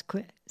brass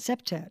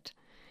septet.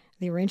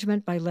 The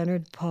arrangement by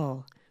Leonard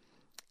Paul.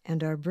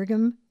 And our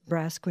Brigham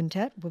Brass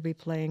Quintet will be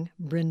playing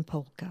Bryn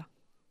Polka.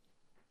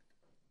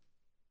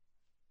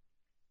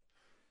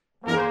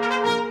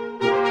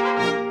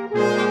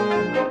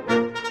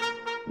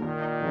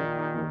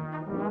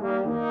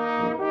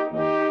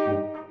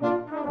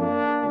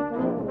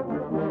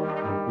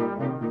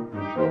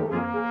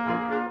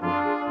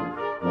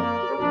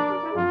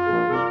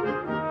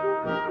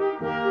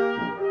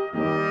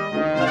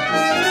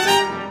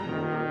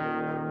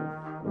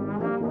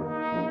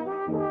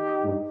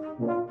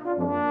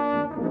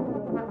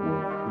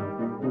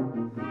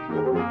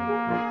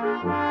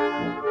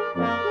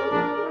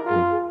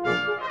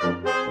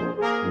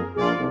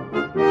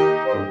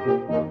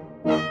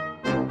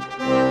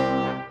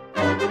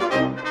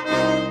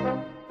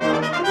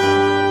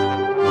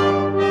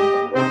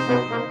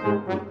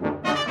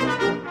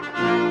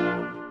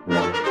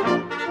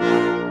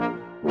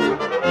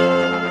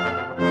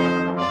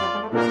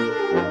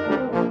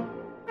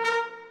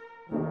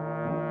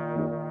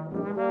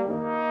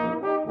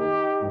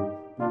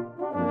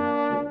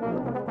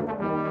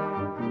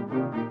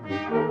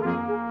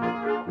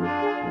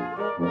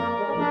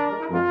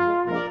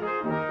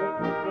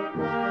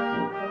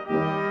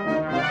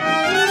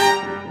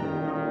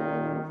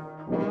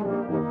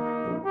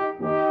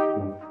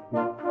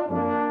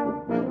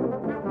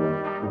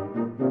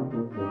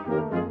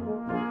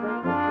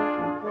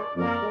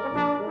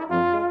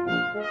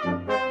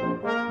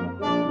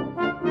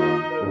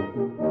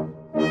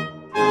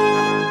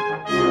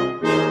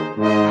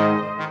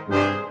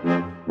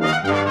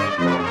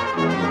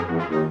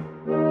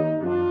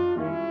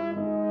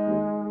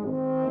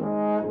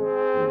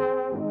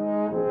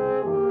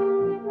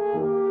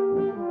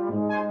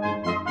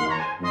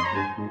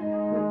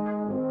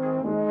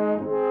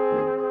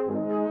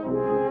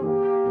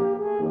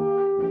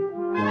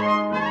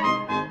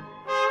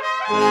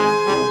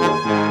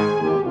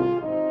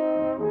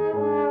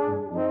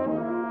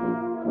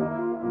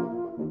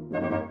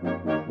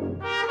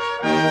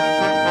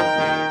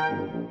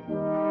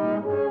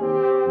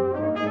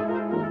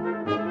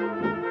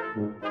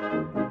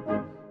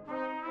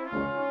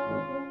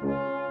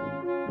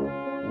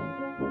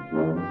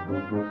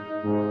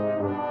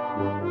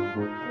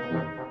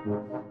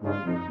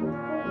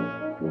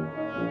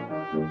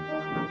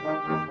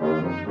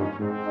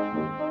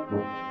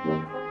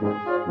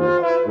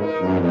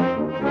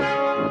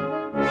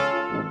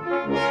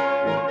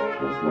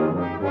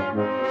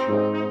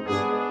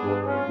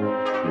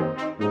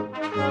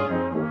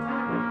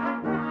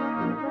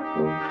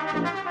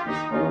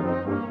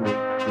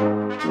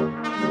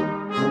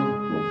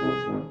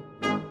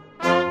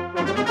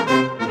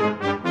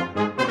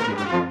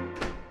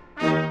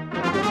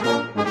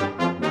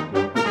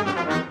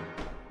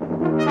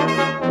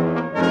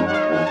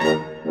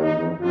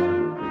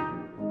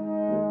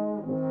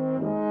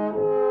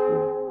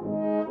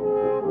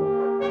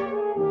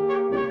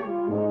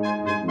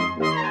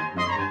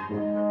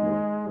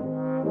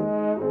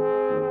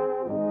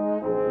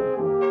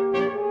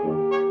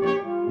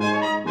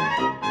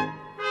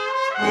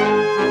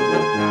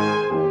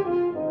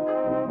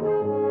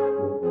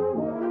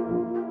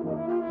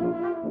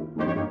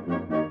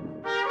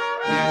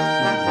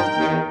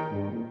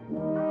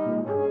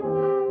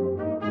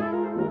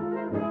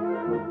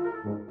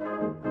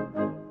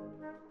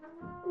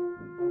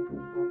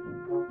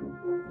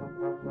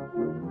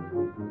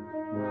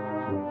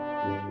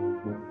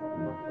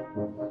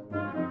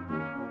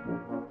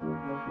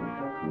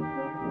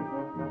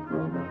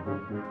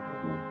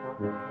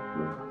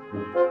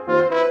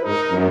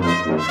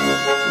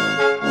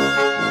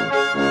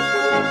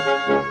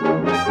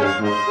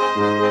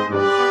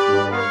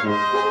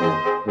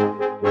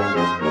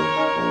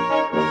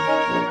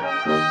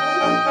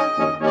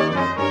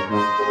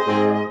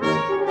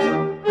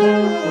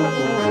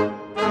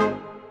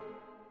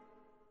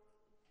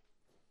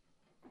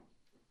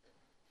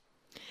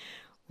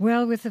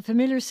 Well, with the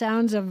familiar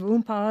sounds of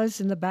oompas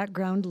in the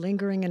background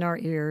lingering in our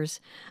ears,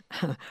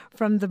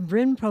 from the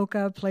Bryn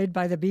Polka played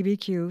by the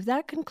BBQ,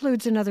 that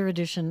concludes another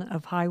edition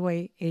of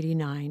Highway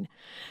 89.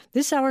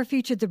 This hour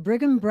featured the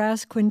Brigham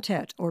Brass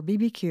Quintet, or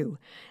BBQ,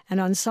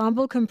 an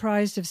ensemble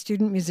comprised of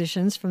student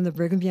musicians from the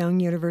Brigham Young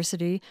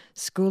University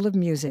School of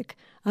Music,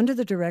 under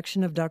the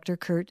direction of Dr.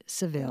 Kurt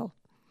Seville.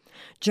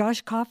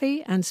 Josh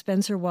Coffey and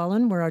Spencer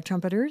Wallen were our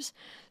trumpeters.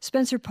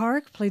 Spencer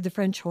Park played the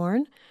French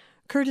horn.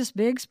 Curtis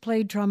Biggs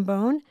played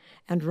trombone,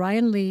 and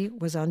Ryan Lee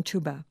was on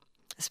tuba.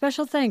 A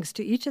special thanks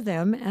to each of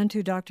them and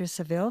to Dr.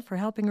 Seville for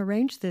helping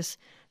arrange this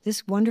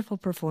wonderful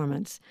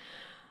performance.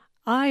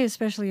 I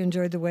especially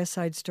enjoyed the West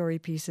Side Story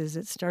pieces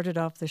that started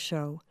off the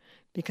show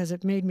because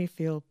it made me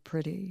feel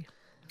pretty.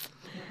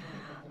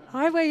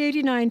 Highway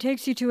 89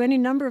 takes you to any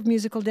number of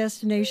musical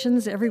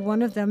destinations, every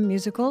one of them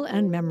musical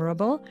and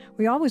memorable.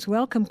 We always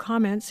welcome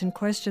comments and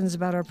questions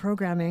about our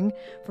programming.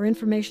 For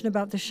information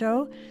about the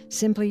show,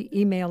 simply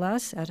email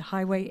us at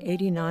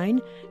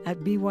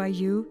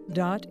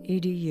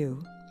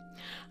highway89@byu.edu.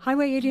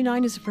 Highway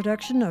 89 is a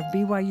production of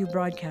BYU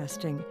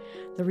Broadcasting.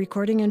 The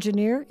recording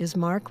engineer is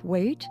Mark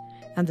Waite,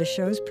 and the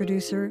show's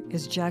producer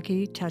is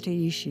Jackie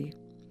Tateishi.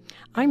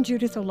 I'm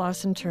Judith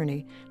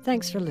Olausen-Turney.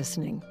 Thanks for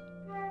listening.